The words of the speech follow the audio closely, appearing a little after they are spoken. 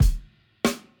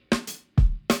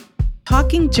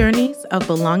Talking Journeys of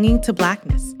Belonging to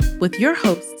Blackness with your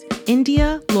host,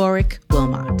 India Lorik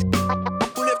Wilmot.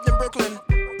 Who lived in Brooklyn?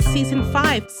 Season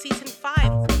 5.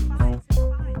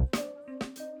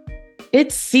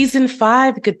 It's Season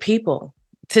 5, good people.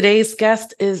 Today's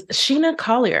guest is Sheena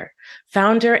Collier,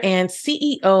 founder and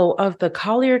CEO of the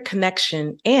Collier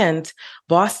Connection and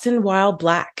Boston While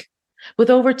Black. With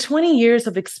over 20 years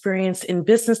of experience in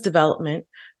business development,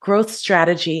 growth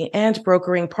strategy, and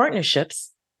brokering partnerships,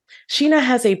 Sheena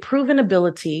has a proven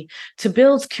ability to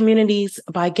build communities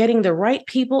by getting the right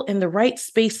people in the right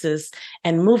spaces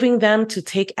and moving them to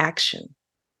take action.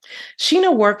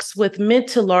 Sheena works with mid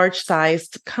to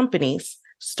large-sized companies,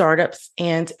 startups,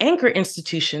 and anchor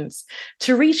institutions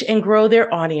to reach and grow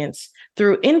their audience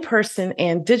through in-person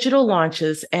and digital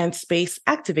launches and space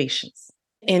activations.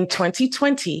 In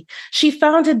 2020, she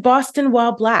founded Boston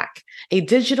While Black, a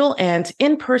digital and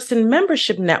in-person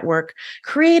membership network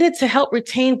created to help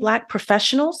retain Black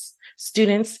professionals,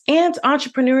 students, and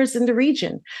entrepreneurs in the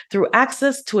region through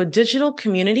access to a digital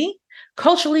community,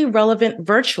 culturally relevant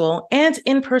virtual and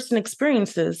in-person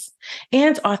experiences,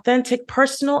 and authentic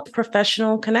personal and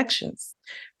professional connections.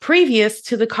 Previous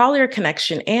to the Collier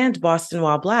Connection and Boston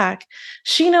While Black,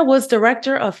 Sheena was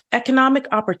Director of Economic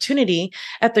Opportunity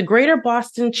at the Greater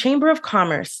Boston Chamber of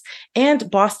Commerce and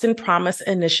Boston Promise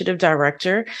Initiative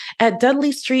Director at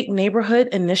Dudley Street Neighborhood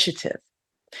Initiative.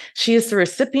 She is the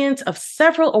recipient of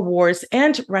several awards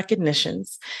and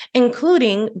recognitions,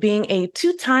 including being a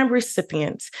two-time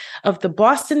recipient of the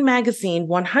Boston Magazine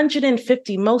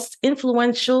 150 Most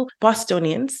Influential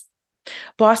Bostonians,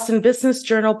 Boston Business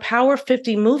Journal Power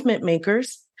 50 Movement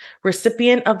Makers,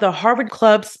 recipient of the Harvard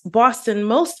Club's Boston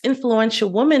Most Influential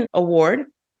Woman Award,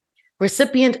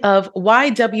 recipient of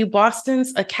YW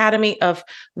Boston's Academy of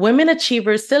Women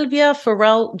Achievers Sylvia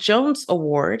Farrell Jones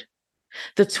Award,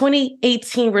 the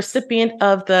 2018 recipient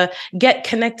of the Get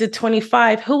Connected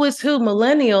 25 Who is Who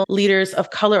Millennial Leaders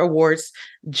of Color Awards,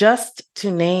 just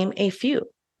to name a few.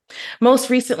 Most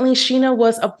recently, Sheena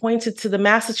was appointed to the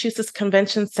Massachusetts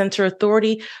Convention Center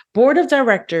Authority Board of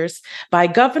Directors by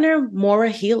Governor Maura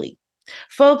Healey.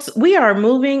 Folks, we are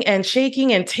moving and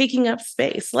shaking and taking up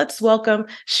space. Let's welcome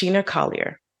Sheena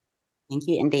Collier. Thank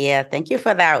you, India. Thank you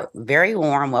for that very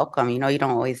warm welcome. You know, you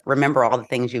don't always remember all the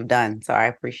things you've done, so I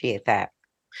appreciate that.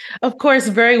 Of course,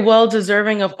 very well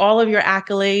deserving of all of your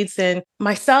accolades. And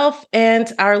myself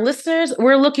and our listeners,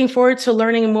 we're looking forward to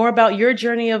learning more about your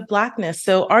journey of Blackness.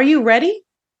 So are you ready?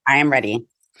 I am ready.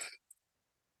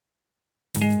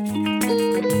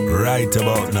 Right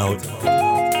about now.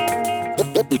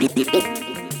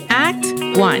 Act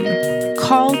 1,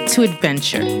 Call to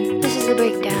Adventure. This is the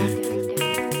breakdown.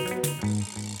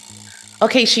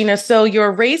 Okay, Sheena, so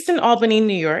you're raised in Albany,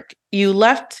 New York. You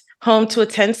left home to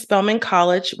attend Spelman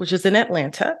College, which is in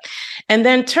Atlanta, and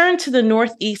then turned to the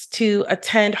Northeast to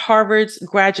attend Harvard's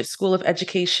Graduate School of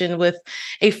Education with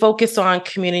a focus on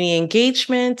community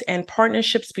engagement and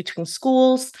partnerships between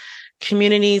schools,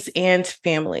 communities, and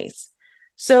families.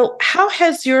 So how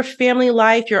has your family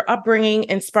life, your upbringing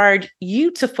inspired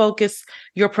you to focus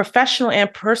your professional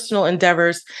and personal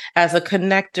endeavors as a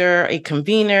connector, a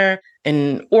convener,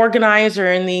 an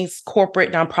organizer in these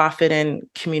corporate, nonprofit, and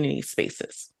community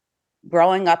spaces?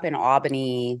 Growing up in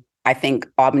Albany, I think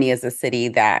Albany is a city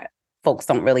that folks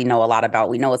don't really know a lot about.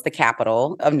 We know it's the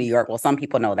capital of New York. Well, some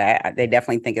people know that. They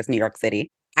definitely think it's New York City.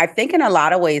 I think in a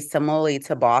lot of ways, similarly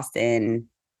to Boston,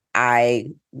 I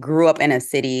grew up in a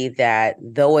city that,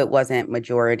 though it wasn't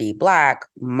majority Black,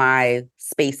 my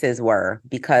spaces were,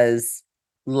 because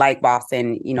like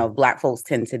Boston, you know, Black folks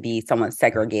tend to be somewhat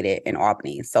segregated in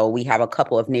Albany. So we have a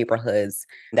couple of neighborhoods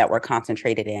that we're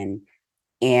concentrated in.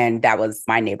 And that was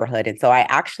my neighborhood. And so I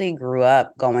actually grew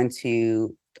up going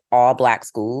to all Black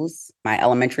schools. My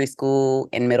elementary school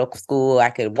and middle school,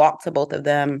 I could walk to both of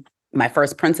them. My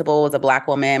first principal was a Black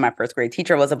woman. My first grade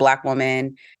teacher was a Black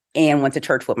woman, and went to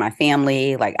church with my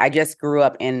family. Like, I just grew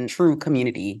up in true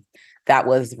community. That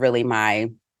was really my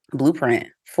blueprint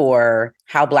for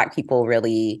how Black people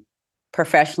really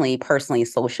professionally, personally,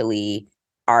 socially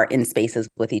are in spaces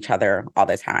with each other all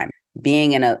the time.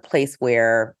 Being in a place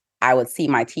where I would see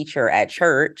my teacher at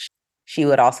church, she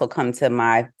would also come to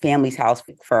my family's house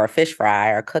for a fish fry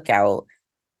or cookout.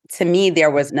 To me,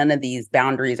 there was none of these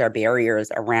boundaries or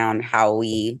barriers around how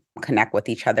we connect with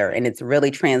each other. And it's really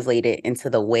translated into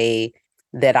the way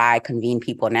that I convene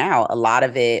people now. A lot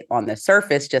of it on the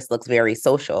surface just looks very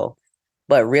social,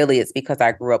 but really it's because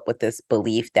I grew up with this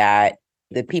belief that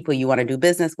the people you want to do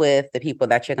business with, the people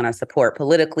that you're going to support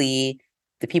politically,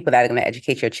 the people that are going to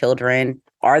educate your children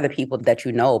are the people that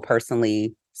you know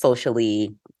personally,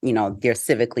 socially, you know, they're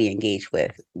civically engaged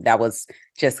with. That was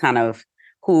just kind of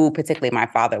who particularly my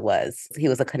father was. He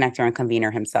was a connector and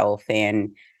convener himself.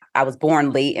 And I was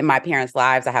born late in my parents'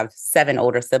 lives. I have 7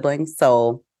 older siblings.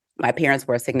 So my parents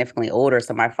were significantly older.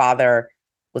 So my father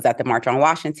was at the March on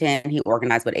Washington. He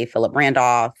organized with A. Philip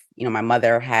Randolph. My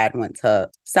mother had went to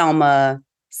Selma.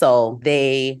 So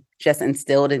they just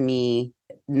instilled in me,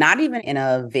 not even in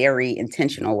a very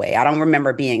intentional way. I don't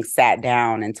remember being sat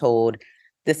down and told,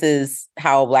 this is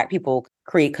how Black people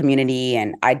create community,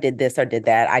 and I did this or did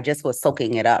that. I just was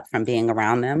soaking it up from being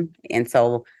around them. And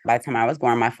so by the time I was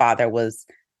born, my father was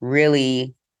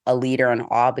really a leader in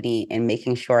Albany in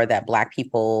making sure that Black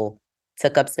people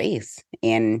took up space.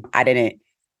 And I didn't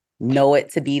know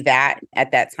it to be that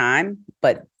at that time.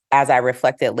 But as I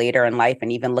reflected later in life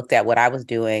and even looked at what I was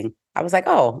doing, I was like,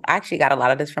 oh, I actually got a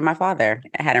lot of this from my father.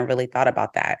 I hadn't really thought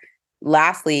about that.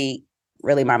 Lastly,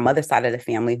 really my mother's side of the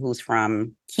family, who's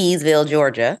from Keysville,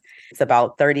 Georgia. It's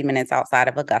about 30 minutes outside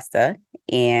of Augusta.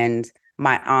 And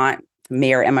my aunt,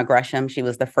 Mayor Emma Gresham, she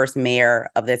was the first mayor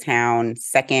of the town,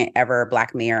 second ever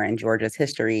Black mayor in Georgia's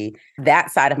history. That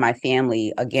side of my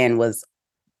family, again, was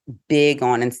big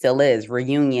on, and still is,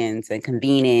 reunions and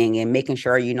convening and making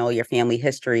sure you know your family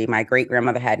history. My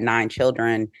great-grandmother had 9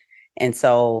 children. And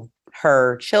so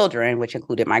her children, which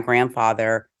included my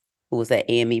grandfather, who was an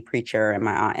AME preacher, and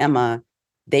my aunt Emma,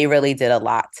 they really did a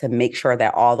lot to make sure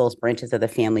that all those branches of the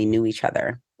family knew each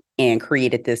other and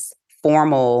created this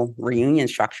formal reunion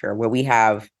structure where we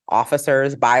have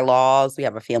officers, bylaws, we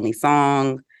have a family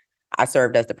song. I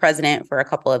served as the president for a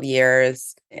couple of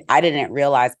years. I didn't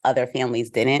realize other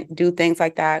families didn't do things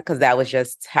like that because that was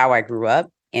just how I grew up.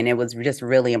 And it was just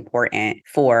really important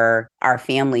for our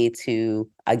family to,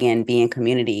 again, be in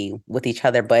community with each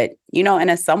other, but, in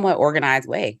a somewhat organized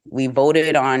way. We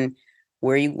voted on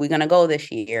where we're going to go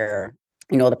this year.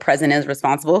 The president is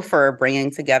responsible for bringing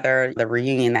together the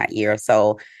reunion that year.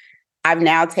 So I've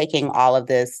now taken all of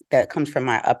this that comes from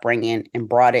my upbringing and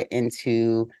brought it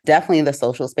into definitely the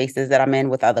social spaces that I'm in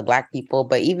with other Black people,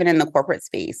 but even in the corporate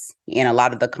space. And a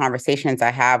lot of the conversations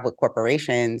I have with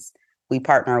corporations, we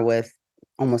partner with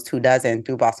almost 24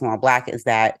 through Boston While Black, is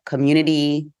that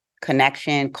community,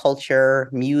 connection, culture,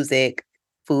 music,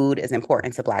 food is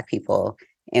important to Black people.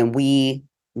 And we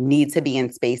need to be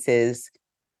in spaces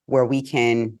where we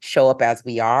can show up as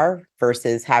we are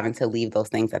versus having to leave those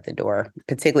things at the door,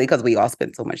 particularly because we all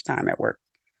spend so much time at work.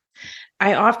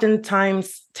 I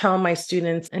oftentimes tell my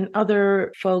students and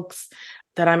other folks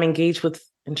that I'm engaged with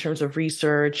in terms of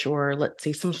research or, let's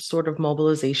say, some sort of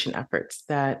mobilization efforts,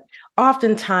 that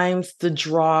oftentimes the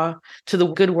draw to the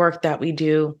good work that we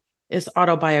do is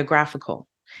autobiographical.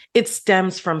 It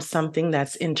stems from something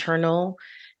that's internal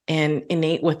and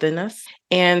innate within us.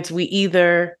 And we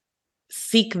either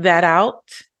seek that out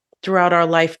throughout our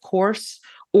life course,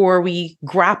 or we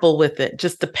grapple with it,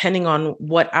 just depending on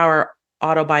what our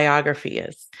autobiography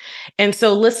is. And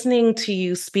so listening to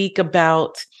you speak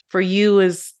about, for you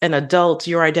as an adult,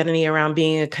 your identity around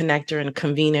being a connector and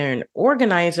convener and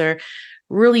organizer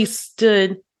really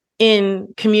stood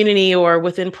in community or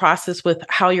within process with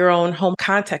how your own home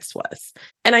context was.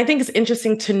 And I think it's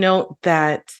interesting to note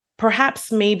that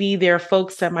perhaps maybe there are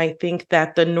folks that might think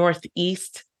that the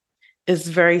Northeast is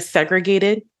very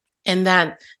segregated, and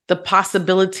that the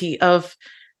possibility of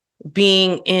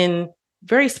being in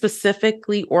very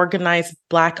specifically organized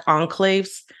Black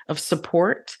enclaves of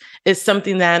support is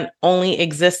something that only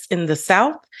exists in the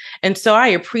South. And so I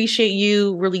appreciate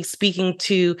you really speaking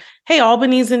to, hey,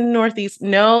 Albany's in the Northeast.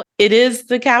 No, it is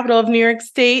the capital of New York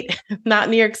State, not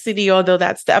New York City, although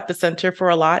that's the epicenter for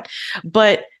a lot.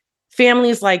 But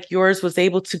families like yours was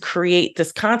able to create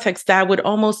this context that would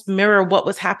almost mirror what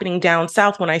was happening down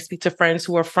South when I speak to friends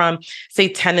who are from, say,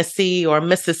 Tennessee or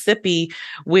Mississippi,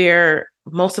 where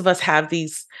most of us have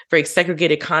these very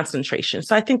segregated concentrations.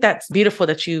 So I think that's beautiful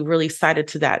that you really cited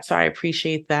to that. So I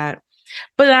appreciate that.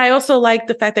 But I also like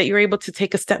the fact that you're able to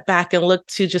take a step back and look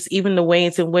to just even the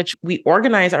ways in which we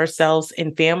organize ourselves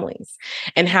in families,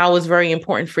 and how it was very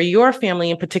important for your family,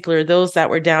 in particular, those that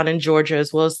were down in Georgia,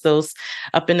 as well as those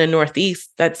up in the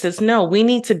Northeast, that says, no, we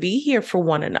need to be here for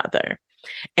one another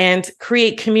and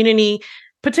create community,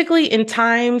 particularly in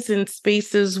times and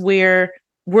spaces where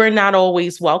we're not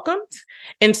always welcomed.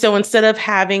 And so instead of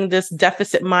having this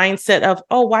deficit mindset of,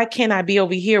 oh, why can't I be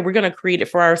over here? We're going to create it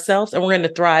for ourselves and we're going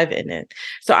to thrive in it.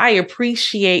 So I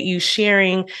appreciate you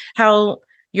sharing how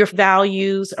your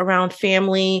values around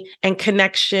family and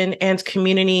connection and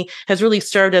community has really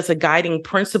served as a guiding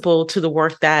principle to the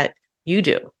work that you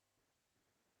do.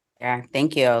 Yeah,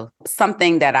 thank you.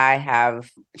 Something that I have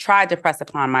tried to press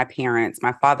upon my parents.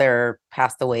 My father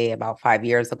passed away about 5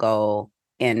 years ago,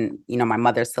 and my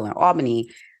mother's still in Albany.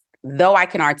 Though I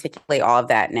can articulate all of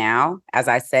that now, as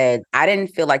I said, I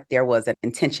didn't feel like there was an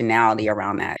intentionality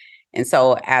around that. And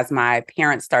so as my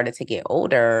parents started to get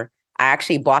older, I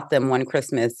actually bought them one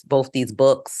Christmas, both these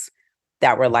books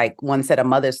that were like, one said a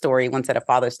mother's story, one said a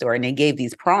father's story. And they gave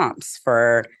these prompts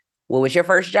for, what was your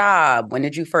first job? When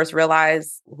did you first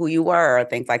realize who you were?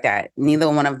 Things like that. Neither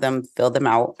one of them filled them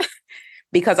out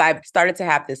because I started to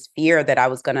have this fear that I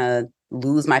was going to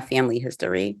lose my family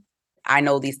history. I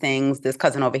know these things. This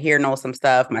cousin over here knows some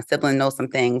stuff. My sibling knows some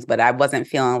things, but I wasn't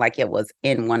feeling like it was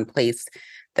in one place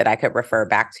that I could refer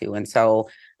back to. And so,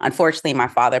 unfortunately, my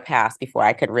father passed before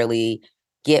I could really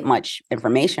get much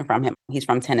information from him. He's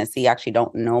from Tennessee. I actually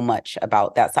don't know much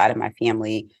about that side of my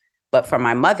family. But for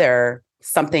my mother,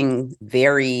 something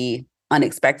very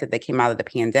unexpected that came out of the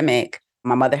pandemic.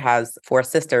 My mother has 4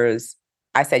 sisters.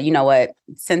 I said, you know what,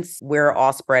 since we're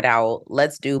all spread out,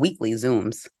 let's do weekly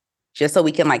Zooms just so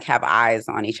we can like have eyes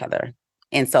on each other.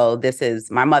 And so this is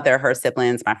my mother, her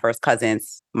siblings, my first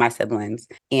cousins, my siblings.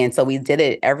 And so we did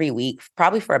it every week,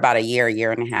 probably for about a year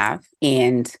and a half.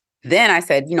 And then I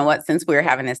said, you know what, since we're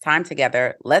having this time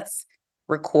together, let's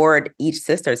record each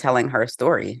sister telling her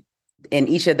story. And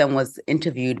each of them was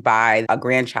interviewed by a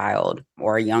grandchild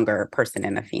or a younger person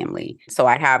in the family. So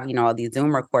I have, these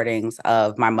Zoom recordings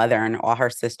of my mother and all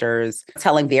her sisters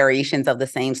telling variations of the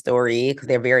same story because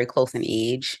they're very close in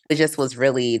age. It just was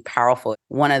really powerful.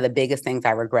 One of the biggest things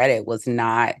I regretted was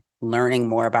not learning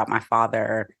more about my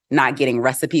father, not getting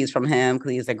recipes from him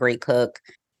because he's a great cook.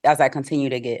 As I continue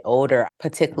to get older,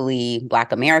 particularly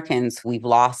Black Americans, we've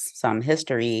lost some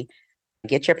history.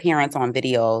 Get your parents on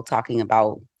video talking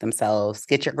about themselves.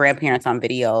 Get your grandparents on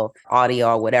video,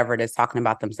 audio, whatever it is, talking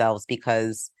about themselves.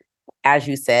 Because as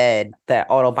you said, the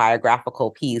autobiographical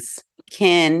piece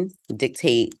can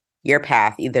dictate your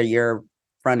path. Either you're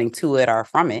running to it or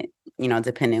from it,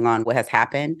 depending on what has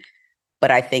happened. But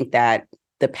I think that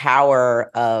the power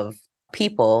of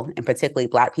people, and particularly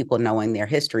Black people, knowing their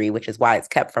history, which is why it's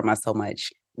kept from us so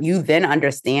much, you then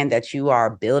understand that you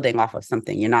are building off of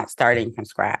something. You're not starting from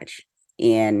scratch.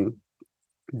 And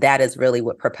that is really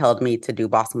what propelled me to do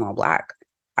Baltimore Black.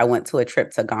 I went to a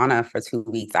trip to Ghana for 2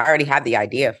 weeks. I already had the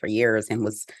idea for years and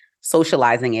was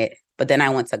socializing it. But then I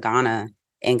went to Ghana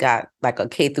and got like a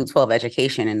K through 12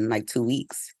 education in like 2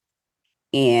 weeks.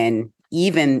 And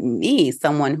even me,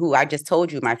 someone who I just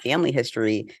told you my family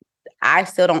history, I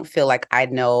still don't feel like I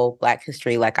know Black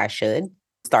history like I should,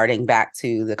 starting back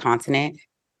to the continent.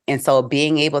 And so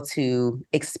being able to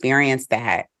experience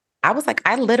that, I was like,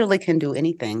 I literally can do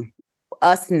anything.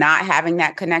 Us not having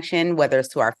that connection, whether it's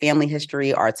to our family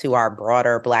history or to our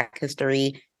broader Black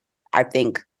history, I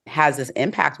think has this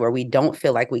impact where we don't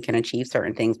feel like we can achieve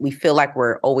certain things. We feel like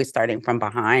we're always starting from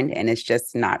behind, and it's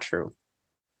just not true.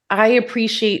 I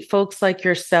appreciate folks like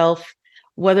yourself,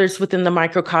 whether it's within the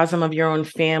microcosm of your own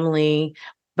family,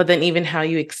 but then even how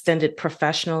you extend it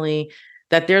professionally,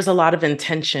 that there's a lot of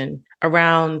intention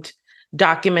around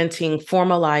documenting,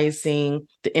 formalizing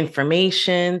the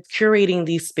information, curating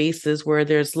these spaces where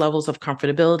there's levels of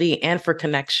comfortability and for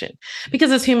connection. Because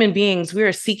as human beings, we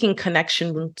are seeking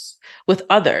connections with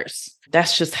others.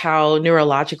 That's just how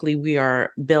neurologically we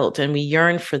are built, and we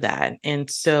yearn for that. And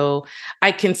so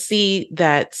I can see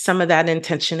that some of that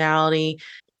intentionality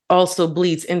also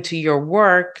bleeds into your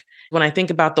work. When I think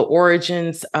about the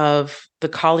origins of the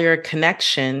Collier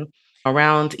connection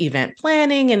around event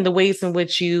planning and the ways in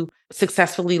which you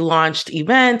successfully launched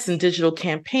events and digital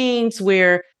campaigns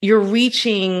where you're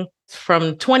reaching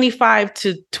from 25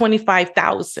 to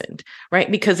 25,000,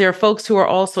 right? Because there are folks who are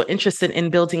also interested in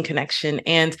building connection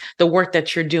and the work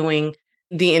that you're doing,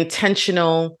 the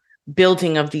intentional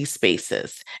building of these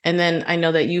spaces. And then I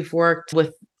know that you've worked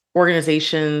with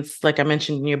organizations, like I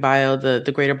mentioned in your bio,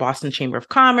 the Greater Boston Chamber of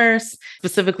Commerce,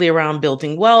 specifically around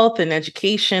building wealth and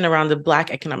education around the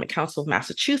Black Economic Council of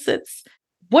Massachusetts.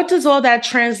 What does all that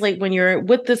translate when you're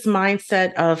with this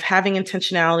mindset of having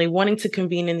intentionality, wanting to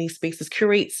convene in these spaces,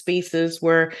 curate spaces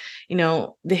where,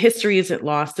 the history isn't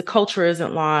lost, the culture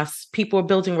isn't lost, people are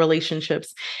building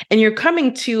relationships, and you're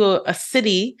coming to a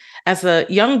city as a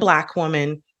young Black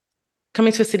woman,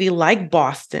 coming to a city like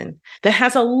Boston that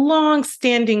has a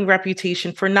long-standing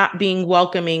reputation for not being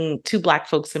welcoming to Black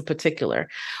folks in particular,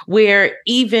 where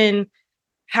even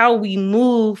how we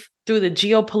move through the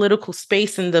geopolitical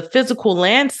space and the physical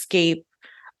landscape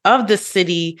of the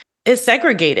city is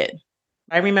segregated.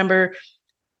 I remember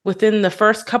within the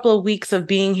first couple of weeks of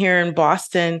being here in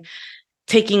Boston,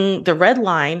 taking the Red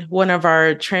Line, one of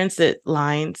our transit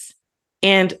lines,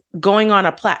 and going on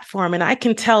a platform. And I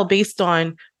can tell based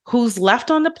on who's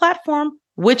left on the platform,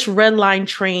 which Red Line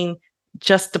train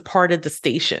just departed the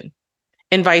station.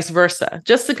 and vice versa,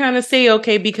 just to kind of say,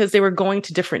 okay, because they were going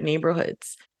to different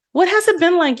neighborhoods. What has it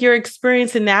been like, your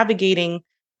experience in navigating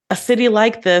a city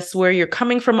like this, where you're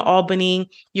coming from Albany,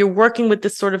 you're working with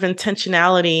this sort of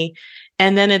intentionality,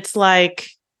 and then it's like,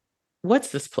 what's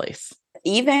this place?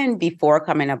 Even before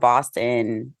coming to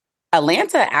Boston,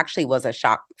 Atlanta actually was a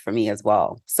shock for me as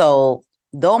well. So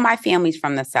though my family's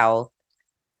from the South,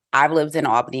 I've lived in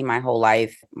Albany my whole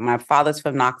life. My father's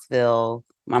from Knoxville.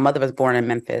 My mother was born in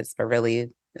Memphis, but really,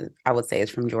 I would say is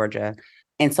from Georgia.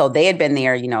 And so they had been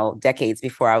there, decades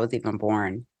before I was even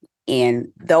born. And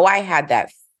though I had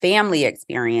that family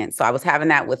experience, so I was having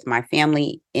that with my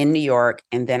family in New York,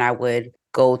 and then I would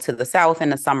go to the South in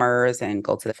the summers and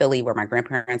go to the Philly where my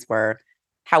grandparents were.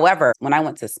 However, when I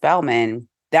went to Spelman,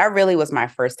 that really was my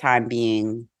first time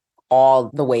being all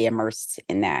the way immersed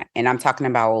in that. And I'm talking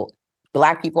about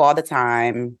Black people all the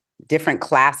time, different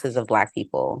classes of Black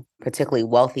people, particularly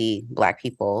wealthy Black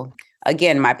people.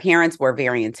 Again, my parents were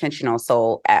very intentional.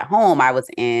 So at home, I was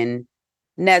in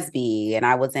Nesby and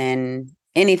I was in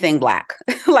anything Black,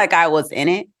 like I was in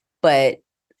it. But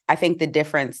I think the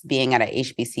difference being at a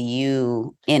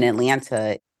HBCU in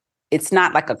Atlanta, it's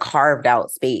not like a carved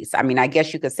out space. I mean, I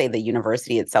guess you could say the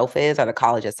university itself is, or the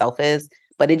college itself is,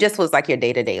 but it just was like your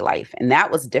day-to-day life. And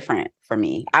that was different for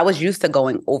me. I was used to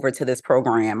going over to this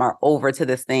program or over to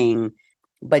this thing,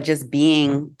 but just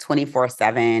being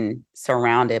 24/7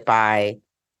 surrounded by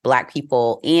Black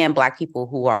people and Black people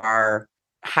who are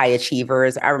high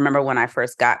achievers. I remember when I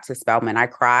first got to Spelman, I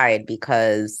cried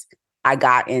because I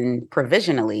got in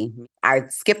provisionally. I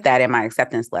skipped that in my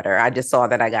acceptance letter. I just saw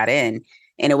that I got in.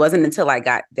 And it wasn't until I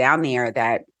got down there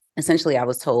that essentially I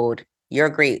was told, you're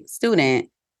a great student,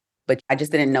 but I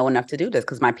just didn't know enough to do this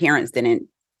because my parents didn't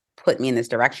put me in this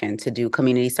direction to do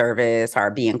community service or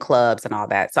be in clubs and all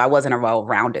that. So I wasn't a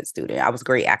well-rounded student. I was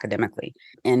great academically.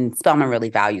 And Spelman really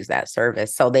values that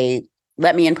service. So they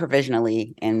let me in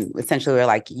provisionally and essentially were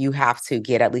like, you have to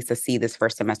get at least a C this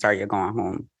first semester or you're going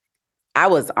home. I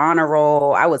was on a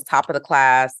roll. I was top of the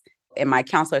class. And my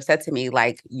counselor said to me,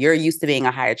 like, you're used to being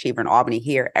a high achiever in Albany.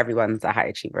 Here, everyone's a high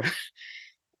achiever.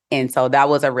 And so that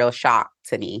was a real shock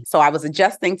to me. So I was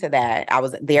adjusting to that. I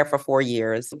was there for 4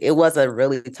 years. It was a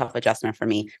really tough adjustment for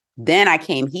me. Then I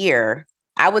came here.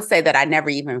 I would say that I never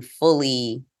even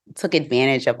fully took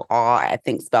advantage of all I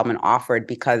think Spelman offered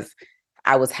because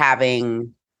I was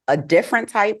having a different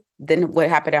type than what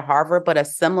happened at Harvard, but a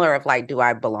similar of like, do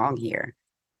I belong here?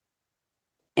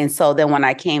 And so then when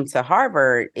I came to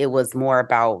Harvard, it was more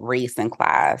about race and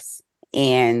class.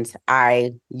 And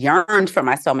I yearned for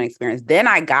my Spelman experience. Then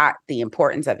I got the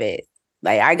importance of it.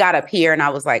 Like I got up here and I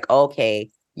was like, okay,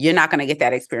 you're not going to get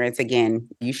that experience again.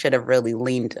 You should have really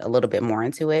leaned a little bit more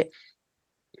into it.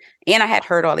 And I had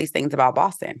heard all these things about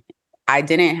Boston. I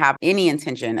didn't have any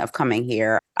intention of coming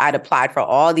here. I'd applied for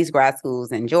all these grad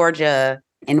schools in Georgia,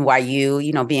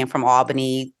 NYU, being from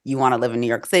Albany, you want to live in New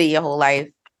York City your whole life.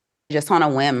 Just on a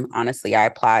whim, honestly, I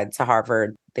applied to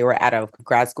Harvard. They were at a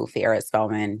grad school fair at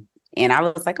Spelman. And I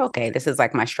was like, okay, this is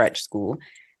like my stretch school.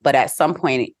 But at some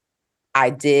point, I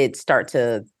did start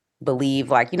to believe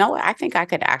like, you know what, I think I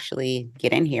could actually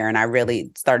get in here. And I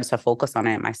really started to focus on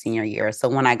it in my senior year. So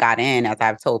when I got in, as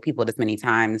I've told people this many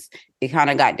times, it kind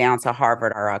of got down to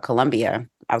Harvard or Columbia.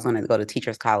 I was going to go to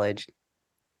teachers college.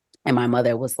 And my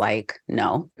mother was like,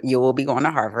 no, you will be going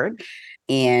to Harvard.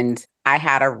 And I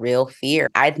had a real fear.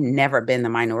 I'd never been the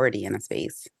minority in a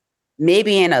space,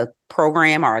 maybe in a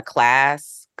program or a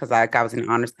class, because I was in an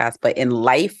honors class, but in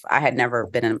life, I had never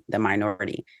been in the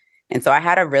minority. And so I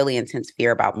had a really intense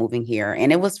fear about moving here.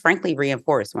 And it was frankly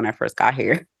reinforced when I first got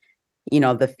here.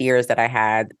 The fears that I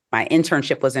had. My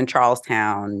internship was in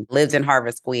Charlestown, lived in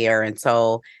Harvard Square. And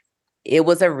so it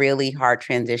was a really hard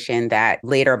transition that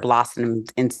later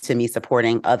blossomed into me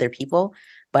supporting other people.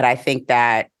 But I think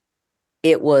that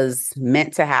it was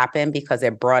meant to happen because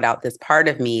it brought out this part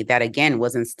of me that, again,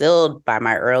 was instilled by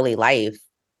my early life,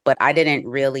 but I didn't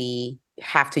really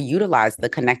have to utilize the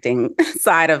connecting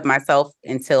side of myself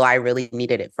until I really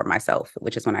needed it for myself,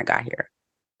 which is when I got here.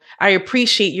 I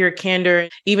appreciate your candor,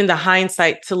 even the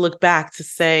hindsight to look back to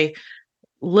say,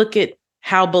 look at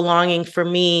how belonging for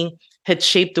me had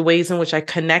shaped the ways in which I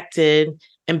connected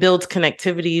and built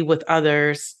connectivity with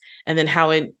others, and then how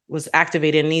it was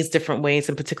activated in these different ways,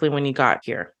 and particularly when you got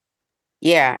here.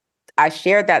 Yeah, I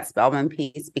shared that Spelman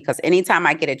piece because anytime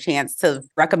I get a chance to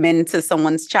recommend to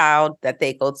someone's child that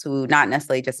they go to not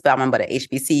necessarily just Spelman, but a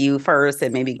HBCU first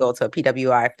and maybe go to a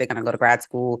PWI if they're going to go to grad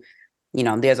school,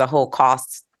 there's a whole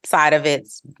cost side of it.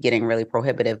 It's getting really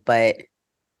prohibitive, but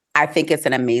I think it's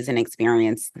an amazing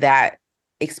experience. That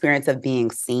experience of being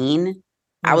seen.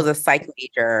 I was a psych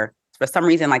major For some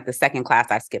reason, like the second class,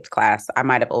 I skipped class. I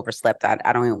might have overslept. I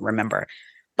don't even remember.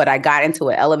 But I got into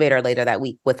an elevator later that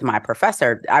week with my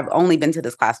professor. I've only been to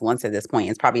this class once at this point.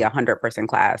 It's probably 100-person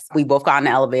class. We both got in the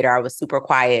elevator. I was super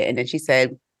quiet. And then she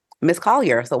said, Miss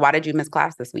Collier, so why did you miss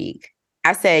class this week?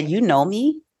 I said, you know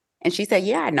me? And she said,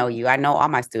 yeah, I know you. I know all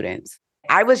my students.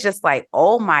 I was just like,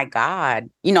 oh my God.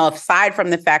 Aside from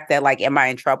the fact that like, am I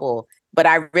in trouble? But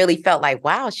I really felt like,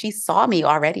 wow, she saw me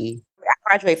already. I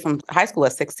graduated from high school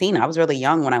at 16. I was really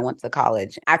young when I went to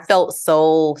college. I felt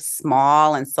so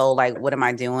small and so like, what am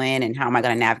I doing? And how am I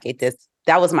going to navigate this?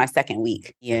 That was my second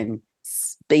week in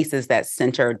spaces that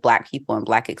centered Black people and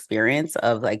Black experience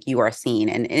of like, you are seen.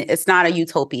 And it's not a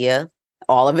utopia.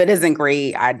 All of it isn't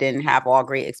great. I didn't have all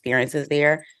great experiences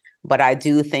there. But I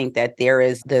do think that there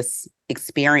is this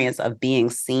experience of being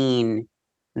seen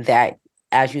that,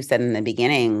 as you said in the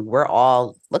beginning, we're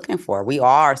all looking for. We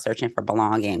are searching for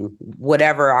belonging,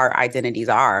 whatever our identities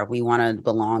are. We want to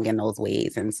belong in those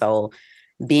ways. And so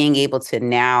being able to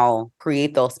now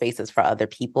create those spaces for other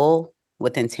people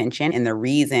with intention. And the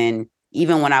reason,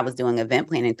 even when I was doing event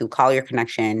planning through Collier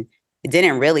Connection, it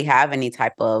didn't really have any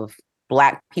type of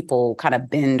Black people kind of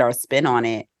bend or spin on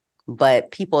it.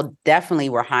 But people definitely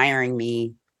were hiring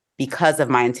me because of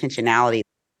my intentionality.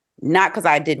 Not because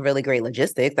I did really great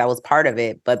logistics, that was part of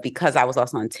it, but because I was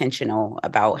also intentional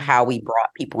about how we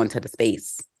brought people into the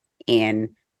space and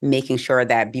making sure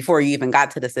that before you even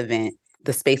got to this event,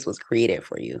 the space was created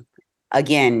for you.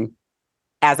 Again,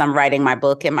 as I'm writing my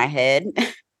book in my head,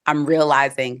 I'm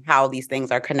realizing how these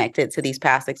things are connected to these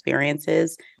past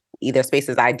experiences, either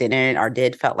spaces I didn't or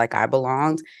did felt like I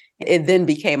belonged. It then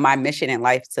became my mission in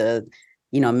life to,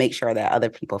 make sure that other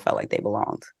people felt like they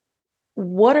belonged.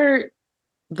 What are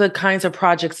the kinds of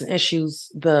projects and issues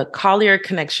the Collier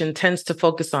Connection tends to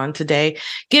focus on today,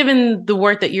 given the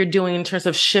work that you're doing in terms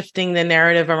of shifting the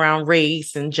narrative around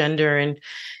race and gender and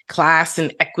class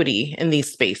and equity in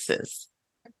these spaces?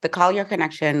 The Collier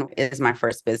Connection is my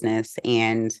first business,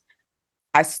 and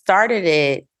I started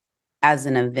it as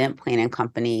an event planning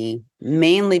company,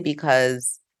 mainly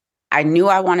because I knew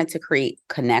I wanted to create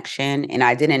connection and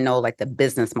I didn't know like the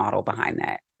business model behind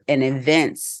that. And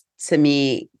events to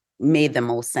me made the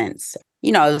most sense.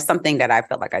 It was something that I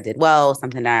felt like I did well,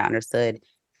 something that I understood.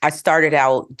 I started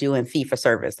out doing fee for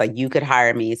service. Like you could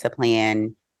hire me to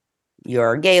plan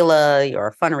your gala,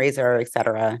 your fundraiser, et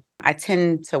cetera. I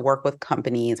tend to work with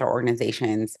companies or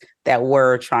organizations that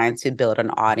were trying to build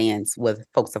an audience with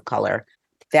folks of color.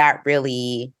 That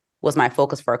really was my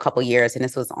focus for a couple of years. And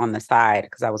this was on the side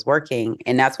because I was working.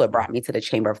 And that's what brought me to the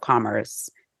Chamber of Commerce,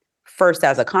 first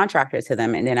as a contractor to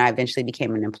them. And then I eventually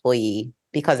became an employee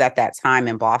because at that time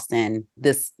in Boston,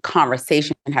 this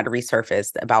conversation had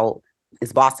resurfaced about,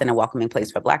 is Boston a welcoming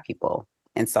place for Black people?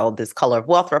 And so this Color of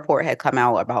Wealth report had come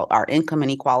out about our income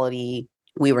inequality.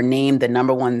 We were named the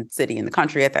 #1 city in the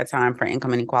country at that time for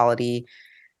income inequality.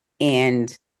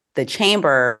 And the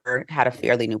chamber had a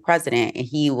fairly new president, and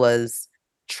he was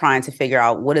trying to figure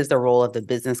out what is the role of the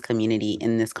business community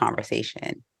in this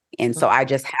conversation. And so I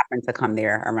just happened to come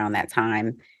there around that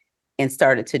time and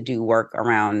started to do work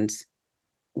around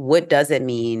what does it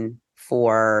mean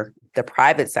for the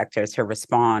private sector to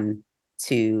respond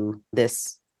to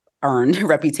this earned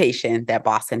reputation that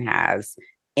Boston has.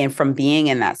 And from being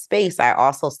in that space, I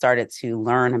also started to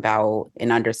learn about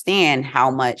and understand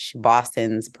how much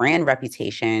Boston's brand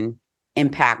reputation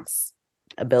impacts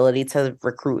ability to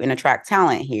recruit and attract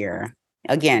talent here.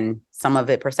 Again, some of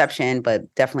it perception, but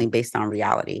definitely based on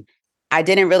reality. I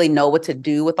didn't really know what to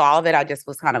do with all of it. I just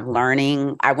was kind of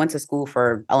learning. I went to school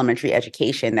for elementary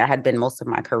education. That had been most of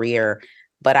my career.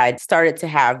 But I started to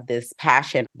have this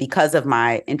passion because of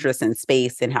my interest in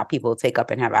space and how people take up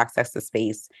and have access to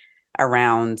space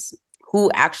around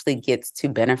who actually gets to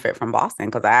benefit from Boston.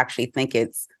 Because I actually think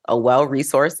it's a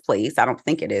well-resourced place. I don't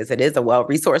think it is. It is a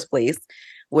well-resourced place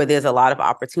where there's a lot of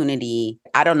opportunity.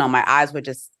 I don't know. My eyes were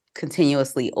just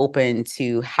continuously open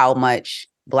to how much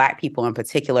Black people in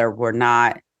particular were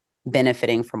not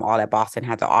benefiting from all that Boston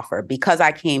had to offer. Because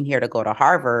I came here to go to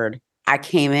Harvard, I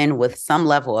came in with some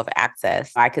level of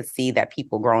access. I could see that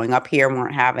people growing up here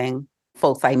weren't having.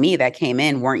 Folks like me that came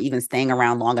in weren't even staying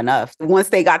around long enough. Once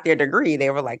they got their degree, they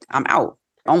were like, I'm out.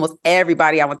 Almost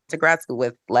everybody I went to grad school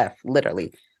with left,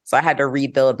 literally. So I had to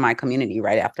rebuild my community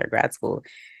right after grad school.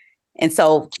 And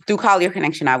so through Collier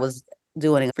Connection, I was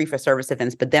doing free for service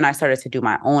events, but then I started to do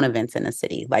my own events in the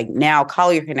city. Like now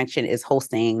Collier Connection is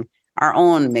hosting our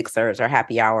own mixers or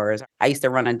happy hours. I used to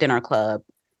run a dinner club.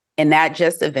 And that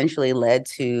just eventually led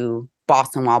to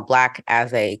Boston While Black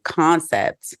as a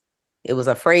concept. It was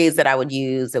a phrase that I would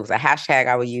use. It was a hashtag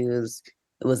I would use.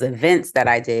 It was events that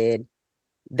I did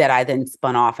that I then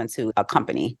spun off into a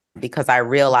company because I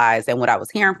realized, and what I was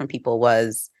hearing from people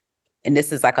was, and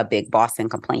this is like a big Boston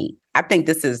complaint. I think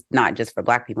this is not just for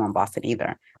Black people in Boston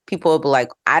either. People will be like,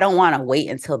 I don't want to wait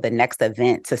until the next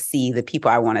event to see the people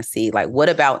I want to see. Like, what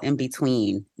about in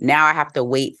between? Now I have to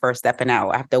wait for Stepping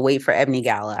Out. I have to wait for Ebony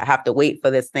Gala. I have to wait for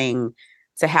this thing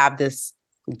to have this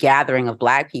gathering of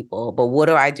Black people. But what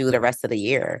do I do the rest of the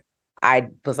year? I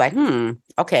was like,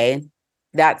 okay.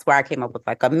 That's where I came up with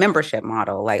like a membership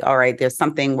model. Like, all right, there's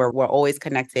something where we're always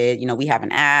connected. You know, we have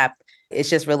an app. It's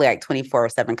just really like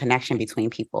 24/7 connection between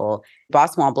people.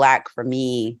 Boston All Black for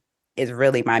me is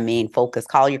really my main focus.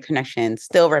 Collier Connection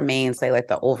still remains like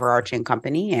the overarching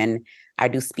company. And I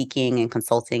do speaking and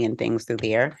consulting and things through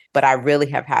there. But I really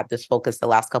have had this focus the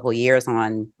last couple of years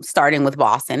on starting with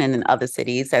Boston and in other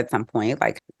cities at some point.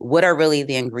 Like, what are really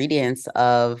the ingredients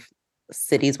of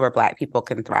cities where Black people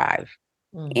can thrive?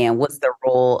 And what's the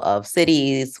role of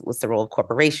cities? What's the role of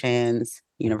corporations,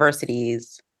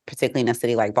 universities, particularly in a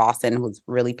city like Boston, who's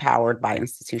really powered by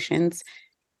institutions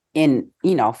in,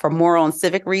 you know, for moral and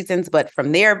civic reasons, but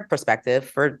from their perspective,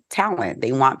 for talent.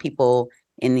 They want people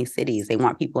in these cities. They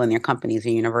want people in their companies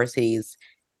and universities.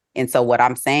 And so what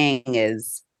I'm saying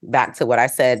is back to what I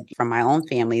said from my own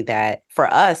family, that for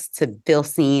us to feel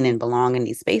seen and belong in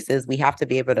these spaces, we have to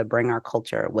be able to bring our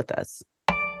culture with us.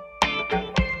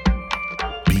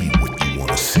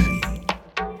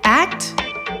 Act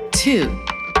 2,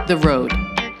 The Road.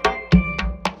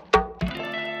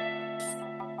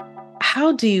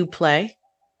 How do you play?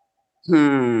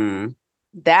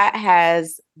 That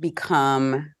has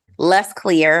become less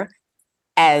clear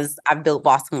as I've built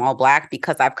Boston All Black,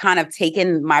 because I've kind of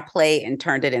taken my play and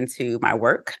turned it into my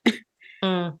work.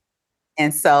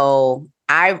 And so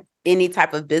any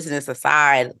type of business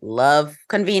aside, love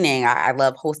convening. I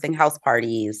love hosting house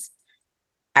parties.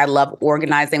 I love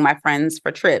organizing my friends for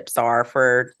trips or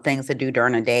for things to do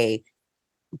during a day,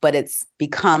 but it's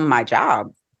become my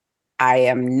job. I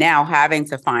am now having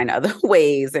to find other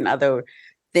ways and other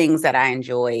things that I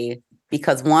enjoy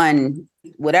because one,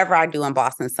 whatever I do in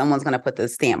Boston, someone's going to put the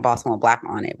stamp Boston Black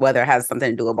on it, whether it has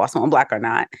something to do with Boston Black or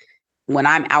not. When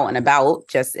I'm out and about,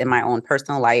 just in my own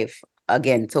personal life,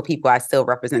 again, to people, I still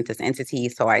represent this entity.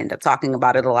 So I end up talking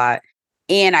about it a lot.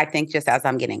 And I think just as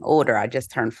I'm getting older, I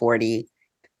just turned 40.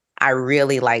 I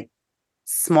really like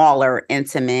smaller,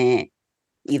 intimate,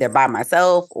 either by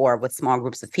myself or with small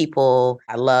groups of people.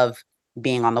 I love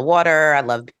being on the water. I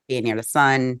love being near the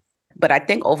sun. But I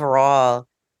think overall,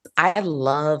 I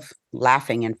love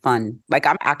laughing and fun. Like,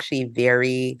 I'm actually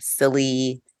very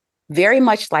silly, very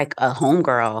much like a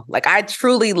homegirl. Like, I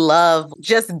truly love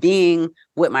just being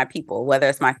with my people, whether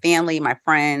it's my family, my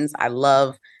friends. I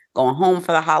love going home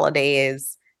for the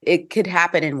holidays. It could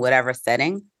happen in whatever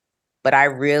setting. But I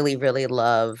really, really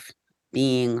love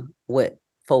being with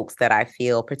folks that I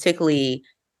feel, particularly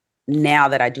now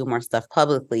that I do more stuff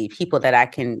publicly, people that I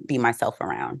can be myself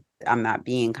around. I'm not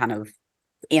being kind of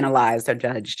analyzed or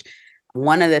judged.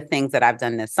 One of the things that I've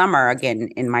done this summer, again,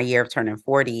 in my year of turning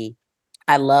 40,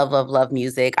 I love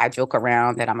music. I joke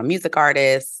around that I'm a music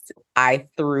artist. I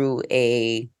threw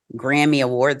a Grammy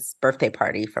Awards birthday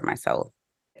party for myself.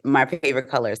 My favorite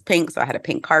color is pink, so I had a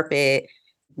pink carpet.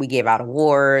 We gave out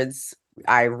awards.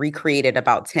 I recreated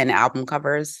about 10 album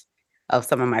covers of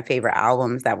some of my favorite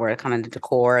albums that were kind of the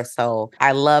decor. So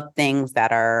I love things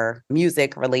that are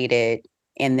music related.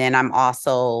 And then I'm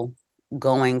also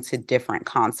going to different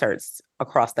concerts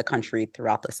across the country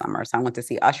throughout the summer. So I went to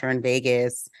see Usher in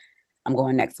Vegas. I'm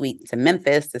going next week to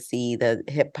Memphis to see the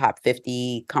Hip Hop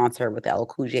 50 concert with LL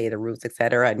Cool J, The Roots,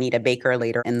 etc. Anita Baker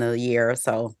later in the year.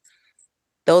 So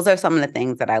those are some of the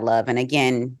things that I love. And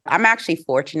again, I'm actually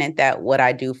fortunate that what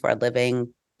I do for a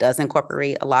living does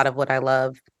incorporate a lot of what I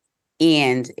love.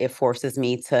 And it forces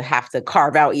me to have to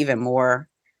carve out even more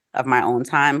of my own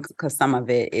time because some of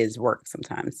it is work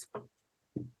sometimes.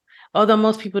 Although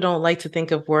most people don't like to think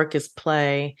of work as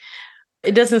play,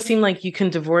 it doesn't seem like you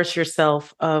can divorce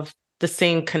yourself of the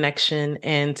same connection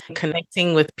and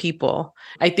connecting with people.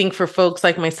 I think for folks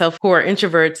like myself who are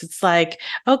introverts, it's like,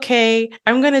 okay,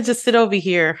 I'm going to just sit over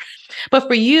here. But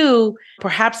for you,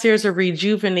 perhaps there's a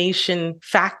rejuvenation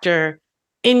factor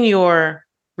in your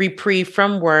reprieve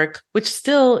from work, which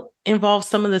still involves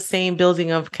some of the same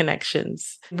building of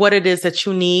connections. What it is that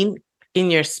you need in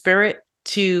your spirit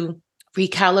to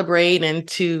recalibrate and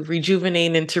to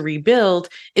rejuvenate and to rebuild,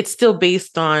 it's still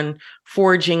based on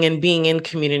forging and being in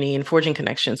community and forging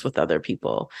connections with other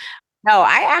people. No,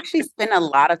 I actually spend a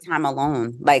lot of time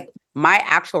alone. Like, my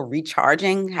actual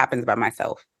recharging happens by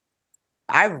myself.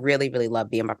 I really, really love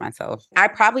being by myself. I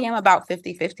probably am about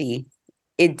 50-50.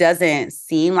 It doesn't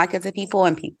seem like it to people,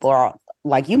 and people are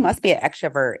like, you must be an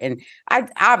extrovert. And I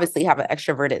obviously have an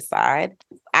extroverted side.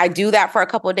 I do that for a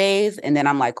couple of days. And then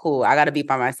I'm like, cool, I got to be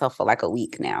by myself for like a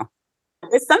week now.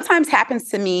 It sometimes happens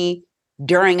to me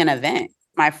during an event.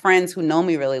 My friends who know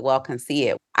me really well can see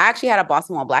it. I actually had a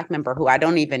Boston While Black member who I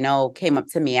don't even know came up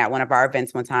to me at one of our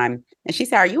events one time. And she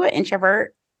said, "Are you an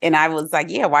introvert?" And I was like,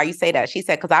 "Yeah, why you say that?" She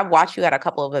said, "Because I've watched you at a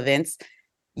couple of events.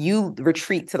 You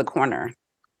retreat to the corner."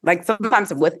 Like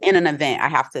sometimes within an event, I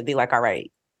have to be like, all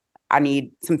right, I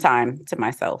need some time to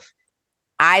myself.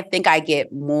 I think I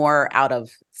get more out of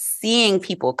seeing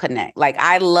people connect. Like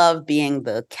I love being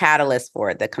the catalyst for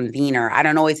it, the convener. I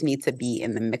don't always need to be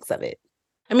in the mix of it.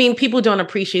 I mean, people don't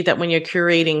appreciate that when you're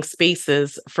curating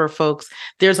spaces for folks,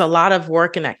 there's a lot of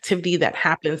work and activity that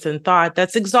happens and thought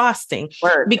that's exhausting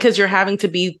Word. because you're having to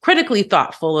be critically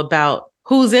thoughtful about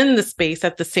who's in the space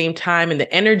at the same time and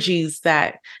the energies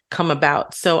that come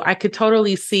about. So I could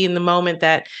totally see in the moment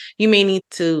that you may need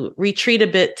to retreat a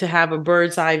bit to have a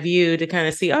bird's eye view to kind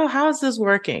of see, oh, how is this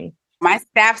working? My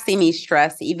staff see me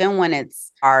stressed, even when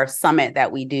it's our summit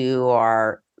that we do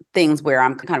or things where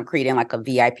I'm kind of creating like a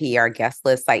VIP or guest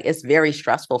list. Like it's very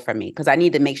stressful for me because I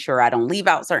need to make sure I don't leave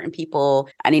out certain people.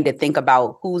 I need to think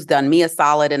about who's done me a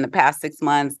solid in the past 6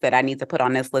 months that I need to put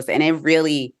on this list. And it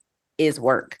really is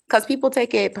work because people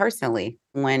take it personally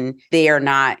when they are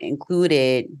not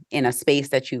included in a space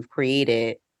that you've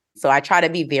created. So I try to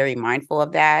be very mindful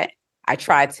of that. I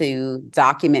try to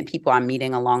document people I'm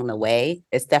meeting along the way.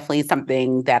 It's definitely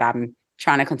something that I'm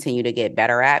trying to continue to get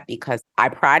better at because I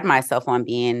pride myself on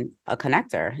being a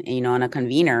connector, and a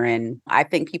convener. And I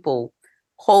think people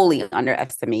wholly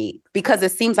underestimate because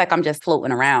it seems like I'm just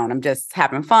floating around. I'm just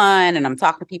having fun and I'm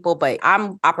talking to people, but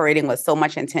I'm operating with so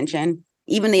much intention.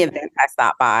 Even the events I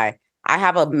stop by, I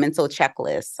have a mental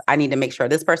checklist. I need to make sure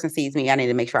this person sees me. I need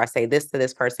to make sure I say this to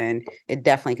this person. It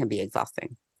definitely can be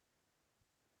exhausting.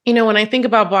 When I think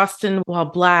about Boston While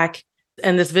Black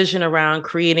and this vision around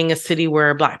creating a city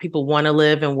where Black people want to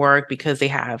live and work because they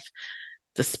have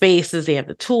the spaces, they have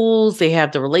the tools, they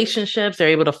have the relationships, they're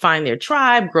able to find their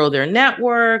tribe, grow their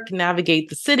network, navigate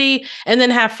the city, and then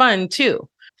have fun too.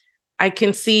 I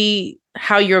can see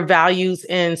how your values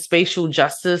in spatial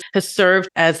justice has served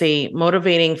as a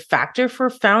motivating factor for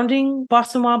founding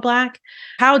Boston While Black.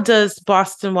 How does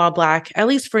Boston While Black, at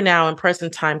least for now in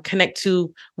present time, connect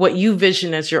to what you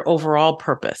vision as your overall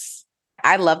purpose?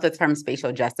 I love the term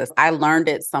spatial justice. I learned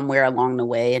it somewhere along the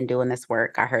way in doing this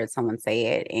work. I heard someone say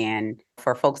it. And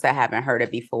for folks that haven't heard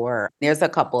it before, there's a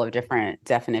couple of different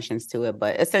definitions to it.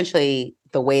 But essentially,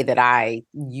 the way that I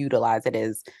utilize it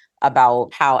is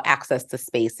about how access to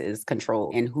space is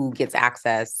controlled and who gets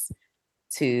access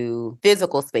to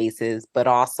physical spaces, but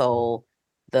also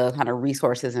the kind of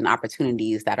resources and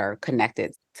opportunities that are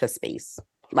connected to space,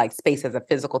 like space as a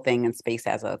physical thing and space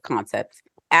as a concept.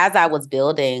 As I was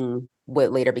building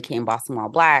what later became Boston While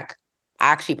Black, I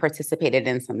actually participated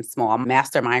in some small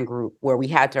mastermind group where we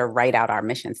had to write out our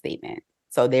mission statement.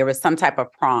 So there was some type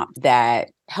of prompt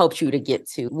that helped you to get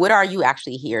to what are you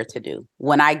actually here to do?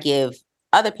 When I give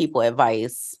other people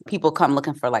advice, people come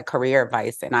looking for like career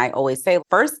advice. And I always say,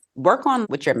 first, work on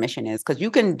what your mission is, because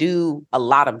you can do a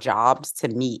lot of jobs to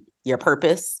meet your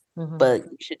purpose, but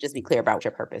you should just be clear about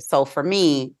your purpose. So for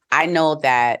me, I know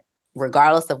that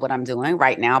regardless of what I'm doing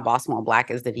right now, Boston While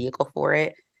Black is the vehicle for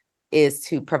it, is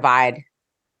to provide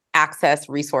access,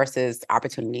 resources,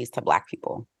 opportunities to Black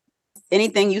people.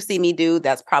 Anything you see me do,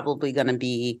 that's probably going to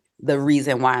be the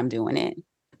reason why I'm doing it.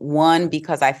 One,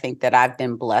 because I think that I've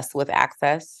been blessed with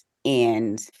access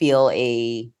and feel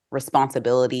a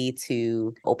responsibility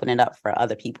to open it up for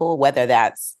other people, whether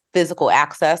that's physical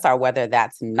access or whether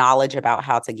that's knowledge about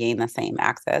how to gain the same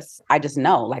access. I just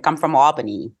know, like, I'm from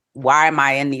Albany. Why am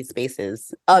I in these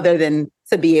spaces other than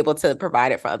to be able to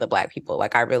provide it for other Black people?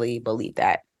 Like, I really believe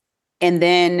that. And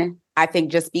then I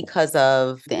think just because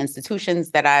of the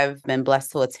institutions that I've been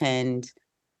blessed to attend,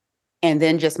 and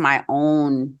then just my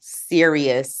own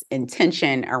serious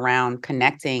intention around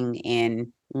connecting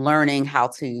and learning how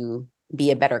to be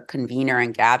a better convener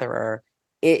and gatherer,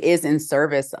 it is in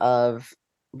service of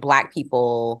Black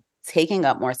people taking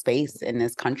up more space in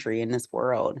this country, in this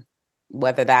world,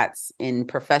 whether that's in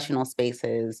professional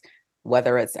spaces,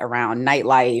 whether it's around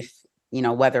nightlife,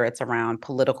 whether it's around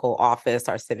political office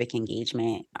or civic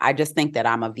engagement. I just think that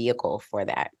I'm a vehicle for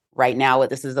that. Right now,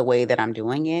 this is the way that I'm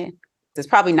doing it. There's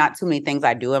probably not too many things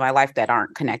I do in my life that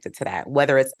aren't connected to that,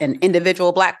 whether it's an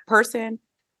individual Black person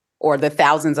or the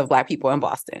thousands of Black people in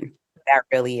Boston. That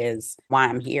really is why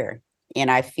I'm here. And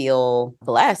I feel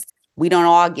blessed. We don't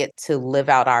all get to live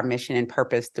out our mission and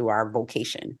purpose through our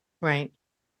vocation. Right.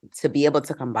 To be able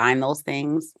to combine those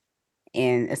things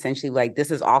and essentially like,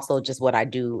 this is also just what I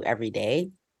do every day.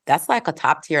 That's like a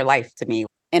top tier life to me.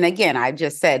 And again, I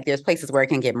just said there's places where it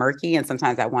can get murky and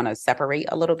sometimes I want to separate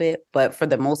a little bit. But for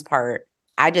the most part,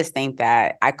 I just think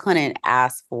that I couldn't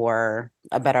ask for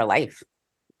a better life.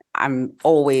 I'm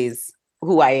always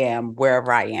who I am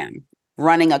wherever I am.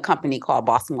 Running a company called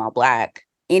Boston While Black,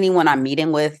 anyone I'm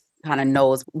meeting with kind of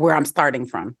knows where I'm starting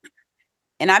from.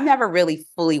 And I've never really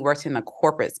fully worked in the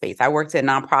corporate space. I worked in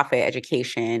nonprofit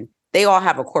education. They all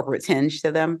have a corporate tinge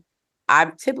to them.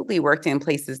 I've typically worked in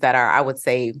places that are, I would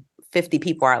say, 50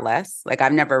 people or less. Like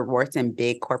I've never worked in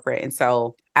big corporate. And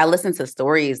so I listen to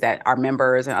stories that our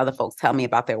members and other folks tell me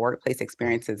about their workplace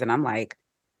experiences. And I'm like,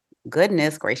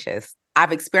 goodness gracious.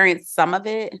 I've experienced some of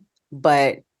it,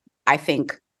 but I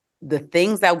think the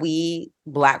things that we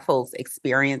Black folks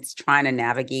experience trying to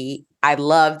navigate, I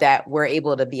love that we're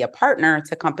able to be a partner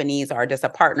to companies or just a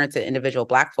partner to individual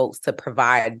Black folks to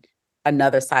provide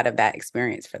another side of that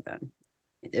experience for them.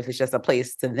 If it's just a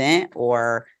place to vent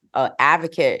or an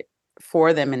advocate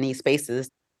for them in these spaces.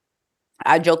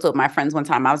 I joked with my friends one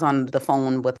time, I was on the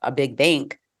phone with a big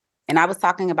bank and I was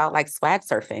talking about like swag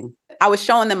surfing. I was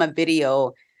showing them a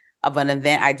video of an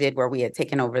event I did where we had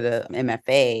taken over the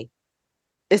MFA.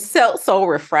 It felt so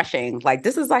refreshing. Like,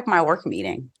 this is like my work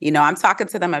meeting. You know, I'm talking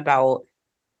to them about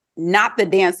not the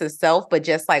dance itself, but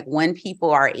just like when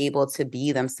people are able to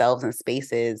be themselves in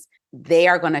spaces, they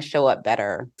are going to show up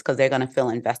better because they're going to feel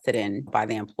invested in by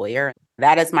the employer.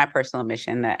 That is my personal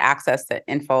mission, the access to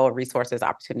info, resources,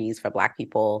 opportunities for Black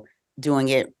people. Doing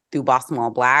it through Boston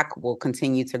While Black, will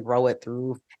continue to grow it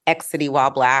through X City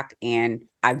While Black. And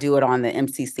I do it on the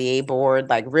MCCA board,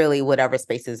 like really whatever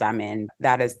spaces I'm in,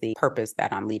 that is the purpose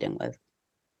that I'm leading with.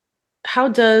 How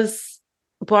does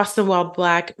Boston While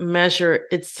Black measure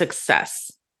its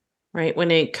success, right,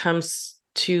 when it comes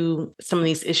to some of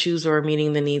these issues or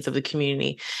meeting the needs of the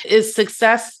community? Is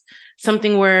success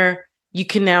something where you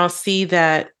can now see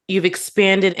that you've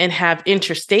expanded and have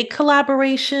interstate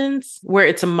collaborations where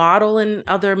it's a model in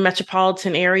other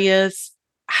metropolitan areas?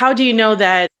 How do you know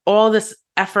that all this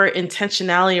effort,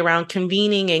 intentionality around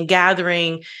convening and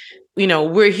gathering,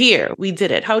 we're here, we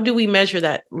did it? How do we measure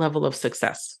that level of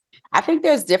success? I think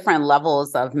there's different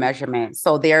levels of measurement.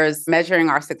 So there's measuring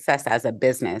our success as a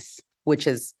business, which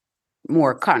is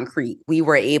more concrete. We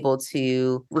were able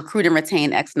to recruit and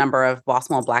retain X number of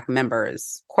Boston While Black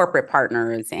members, corporate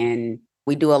partners, and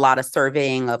we do a lot of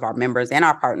surveying of our members and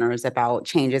our partners about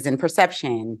changes in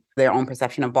perception, their own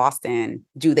perception of Boston.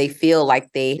 Do they feel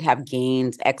like they have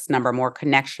gained X number more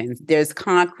connections? There's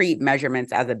concrete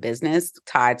measurements as a business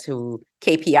tied to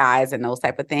KPIs and those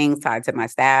type of things, tied to my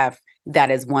staff. That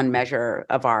is one measure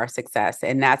of our success.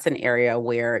 And that's an area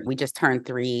where we just turned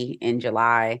 3 in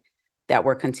July that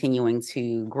we're continuing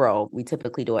to grow. We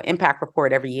typically do an impact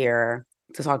report every year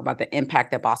to talk about the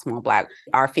impact that Boston While Black,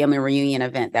 our family reunion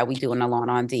event that we do in the Lawn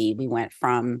on D, we went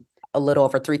from a little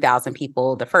over 3,000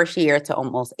 people the first year to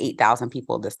almost 8,000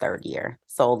 people this third year.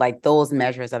 So like those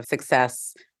measures of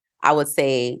success, I would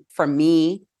say for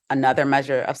me, another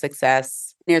measure of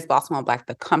success, here's Boston While Black,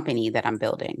 the company that I'm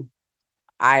building.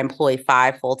 I employ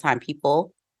 5 full-time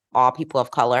people, all people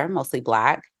of color, mostly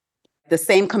Black. The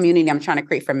same community I'm trying to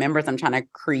create for members, I'm trying to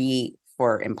create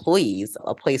for employees,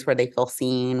 a place where they feel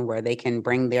seen, where they can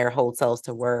bring their whole selves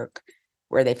to work,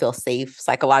 where they feel safe,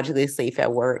 psychologically safe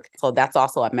at work. So that's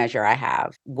also a measure I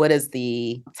have. What is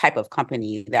the type of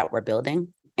company that we're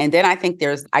building? And then I think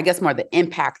there's, I guess, more the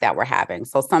impact that we're having.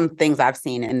 So some things I've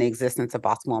seen in the existence of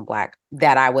Boston While Black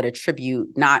that I would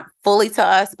attribute not fully to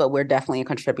us, but we're definitely a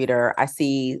contributor. I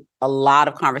see a lot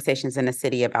of conversations in the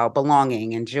city about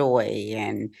belonging and joy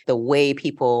and the way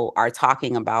people are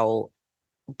talking about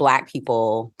Black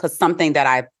people. Because something that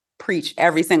I preach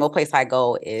every single place I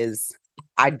go is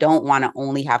I don't want to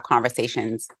only have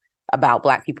conversations about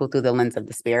Black people through the lens of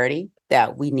disparity,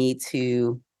 that we need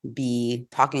to be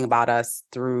talking about us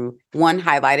through, one,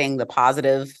 highlighting the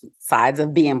positive sides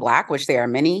of being Black, which there are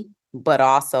many, but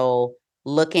also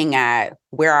looking at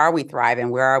where are we thriving,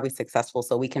 where are we successful,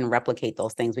 so we can replicate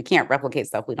those things. We can't replicate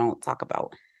stuff we don't talk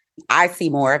about. I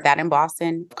see more of that in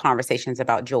Boston, conversations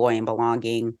about joy and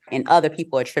belonging, and other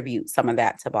people attribute some of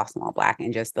that to Boston While Black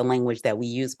and just the language that we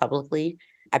use publicly.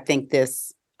 I think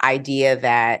this idea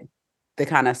that the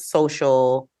kind of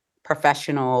social,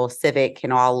 professional, civic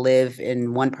can all live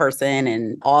in one person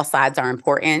and all sides are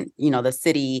important. You know, the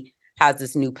city has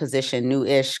this new position,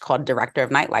 new-ish, called Director of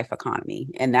Nightlife Economy.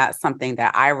 And that's something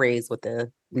that I raised with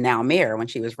the now mayor when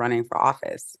she was running for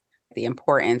office. The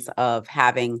importance of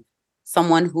having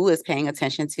someone who is paying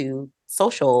attention to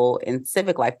social and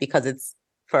civic life because it's,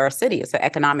 for our city, it's an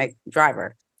economic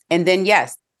driver. And then,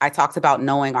 yes, I talked about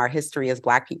knowing our history as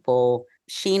Black people.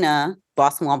 Sheena,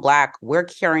 Boston While Black, we're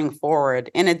carrying forward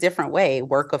in a different way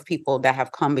work of people that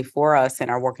have come before us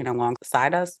and are working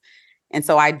alongside us. And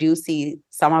so I do see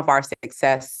some of our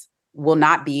success will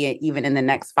not be even in the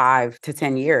next 5 to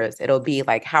 10 years. It'll be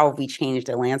like, how have we changed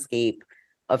the landscape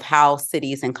of how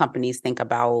cities and companies think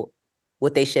about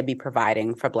what they should be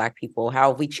providing for Black people?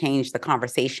 How have we changed the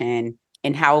conversation?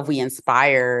 And how have we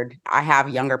inspired? I have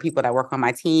younger people that work on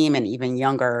my team and even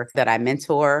younger that I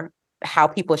mentor, how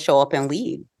people show up and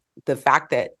lead. The fact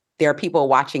that there are people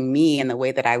watching me and the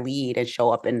way that I lead and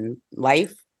show up in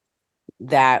life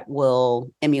that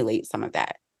will emulate some of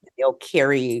that. They'll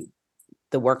carry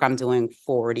the work I'm doing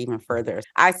forward even further.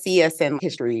 I see us in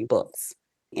history books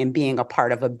and being a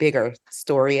part of a bigger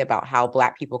story about how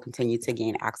Black people continue to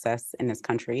gain access in this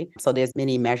country. So there's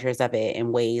many measures of it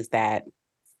in ways that,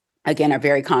 again, are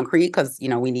very concrete because,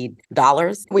 we need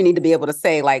dollars. We need to be able to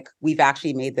say, like, we've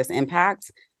actually made this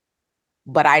impact.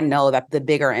 But I know that the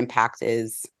bigger impact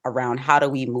is around how do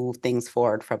we move things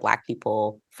forward for Black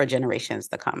people for generations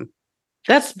to come.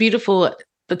 That's beautiful,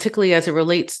 particularly as it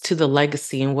relates to the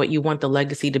legacy and what you want the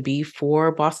legacy to be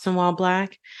for Boston While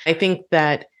Black. I think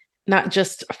that not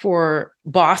just for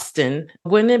Boston,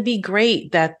 wouldn't it be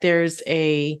great that there's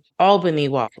a Albany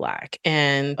While Black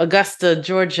and Augusta,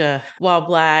 Georgia While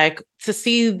Black, to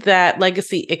see that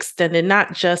legacy extended,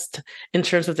 not just in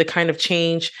terms of the kind of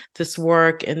change this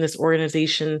work and this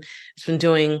organization has been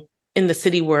doing in the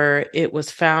city where it was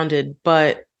founded,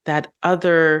 but that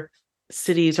other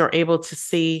cities are able to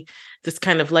see this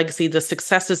kind of legacy, the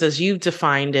successes as you've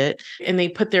defined it, and they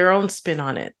put their own spin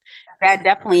on it. That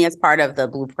definitely is part of the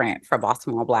blueprint for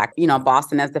Boston While Black.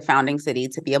 Boston as the founding city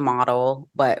to be a model,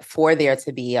 but for there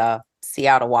to be a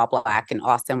Seattle While Black and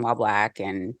Austin While Black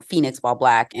and Phoenix While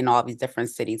Black and all these different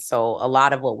cities. So a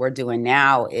lot of what we're doing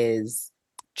now is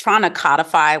trying to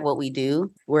codify what we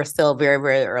do. We're still a very,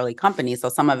 very early company. So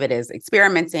some of it is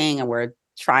experimenting and we're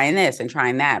trying this and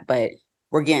trying that. But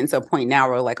we're getting to a point now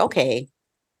where we're like, okay,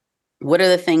 what are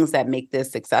the things that make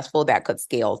this successful that could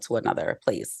scale to another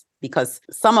place? Because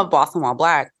some of Boston While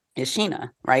Black is Sheena,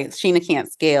 right? Sheena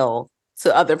can't scale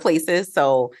to other places.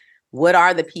 So what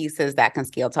are the pieces that can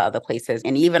scale to other places?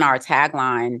 And even our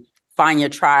tagline, find your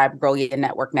tribe, grow your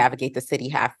network, navigate the city,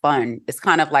 have fun, is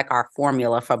kind of like our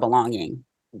formula for belonging.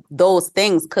 Those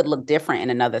things could look different in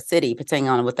another city, depending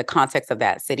on what the context of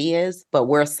that city is. But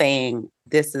we're saying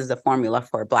this is the formula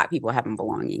for Black people having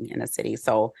belonging in a city.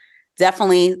 So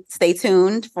definitely stay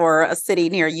tuned for a city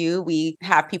near you. We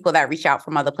have people that reach out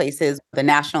from other places. The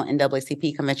National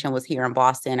NAACP convention was here in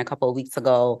Boston a couple of weeks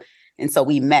ago. And so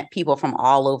we met people from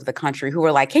all over the country who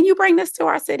were like, can you bring this to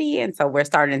our city? And so we're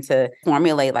starting to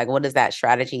formulate, like, what is that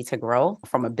strategy to grow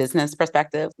from a business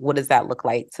perspective? What does that look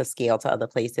like to scale to other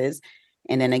places?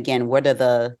 And then again, what are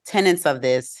the tenets of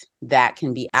this that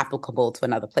can be applicable to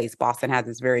another place? Boston has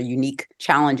its very unique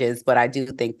challenges, but I do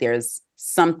think there's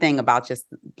something about just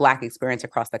Black experience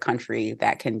across the country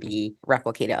that can be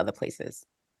replicated other places.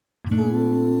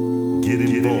 Get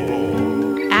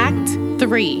involved. Act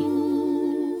 3,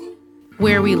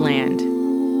 where we land.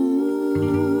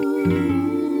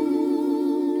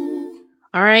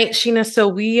 All right, Sheena, so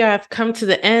we have come to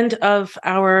the end of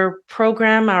our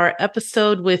program, our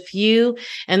episode with you.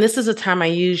 And this is a time I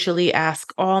usually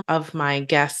ask all of my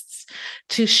guests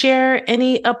to share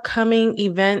any upcoming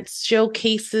events,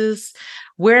 showcases.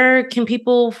 Where can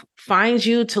people find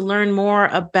you to learn more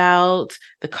about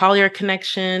the Collier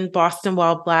Connection, Boston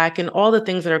While Black, and all the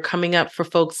things that are coming up for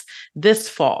folks this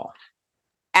fall?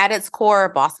 At its core,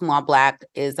 Boston While Black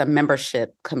is a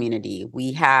membership community.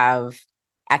 We have,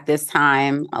 at this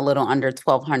time, a little under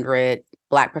 1,200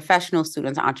 Black professional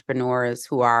students, entrepreneurs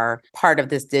who are part of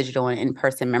this digital and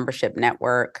in-person membership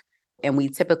network. And we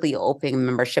typically open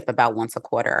membership about once a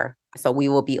quarter. So we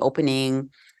will be opening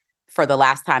for the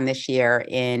last time this year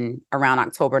in around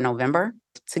October, November.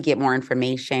 To get more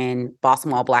information,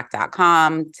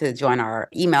 bostonwhileblack.com, to join our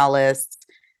email list.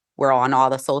 We're on all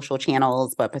the social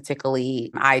channels, but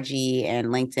particularly IG and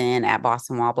LinkedIn at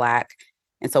Boston While Black.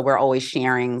 And so we're always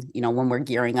sharing, when we're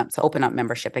gearing up to open up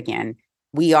membership again.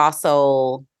 We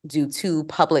also do 2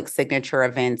 public signature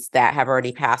events that have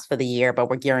already passed for the year, but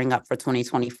we're gearing up for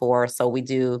 2024. So we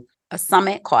do a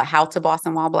summit called How to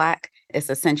Boston While Black.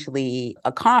 It's essentially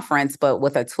a conference, but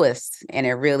with a twist. And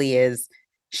it really is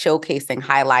showcasing,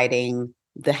 highlighting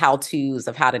the how-tos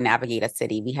of how to navigate a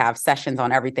city. We have sessions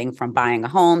on everything from buying a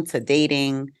home to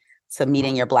dating, to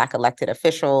meeting your Black elected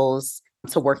officials,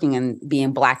 to working and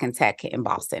being Black in tech in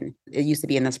Boston. It used to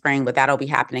be in the spring, but that'll be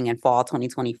happening in fall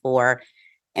 2024.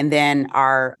 And then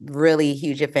our really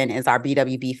huge event is our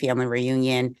BWB family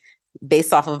reunion.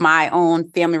 based off of my own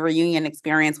family reunion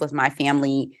experience with my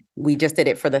family. We just did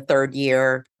it for the third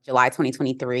year, July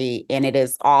 2023, and it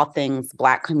is all things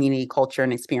Black community culture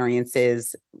and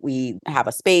experiences. We have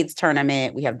a spades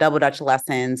tournament, we have double Dutch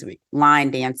lessons,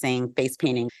 line dancing, face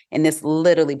painting, and this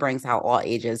literally brings out all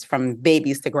ages, from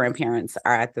babies to grandparents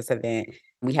are at this event.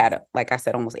 We had, like I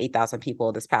said, almost 8,000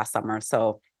 people this past summer.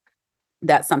 So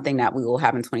that's something that we will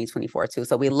have in 2024 too.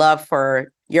 So we love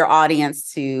for your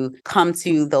audience to come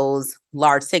to those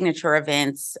large signature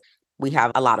events. We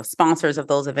have a lot of sponsors of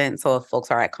those events. So if folks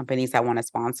are at companies that want to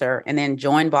sponsor, and then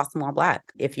join Boston While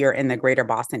Black if you're in the greater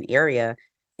Boston area,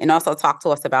 and also talk to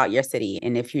us about your city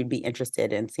and if you'd be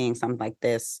interested in seeing something like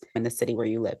this in the city where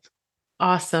you live.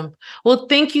 Awesome. Well,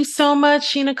 thank you so much,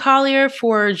 Sheena Collier,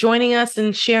 for joining us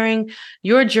and sharing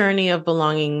your journey of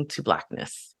belonging to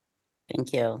Blackness.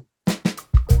 Thank you.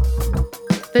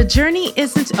 The journey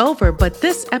isn't over, but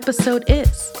this episode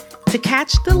is. To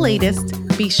catch the latest,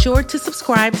 be sure to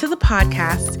subscribe to the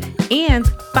podcast and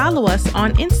follow us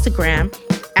on Instagram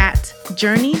at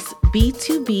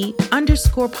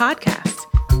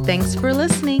JourneysB2B_podcast. Thanks for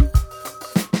listening.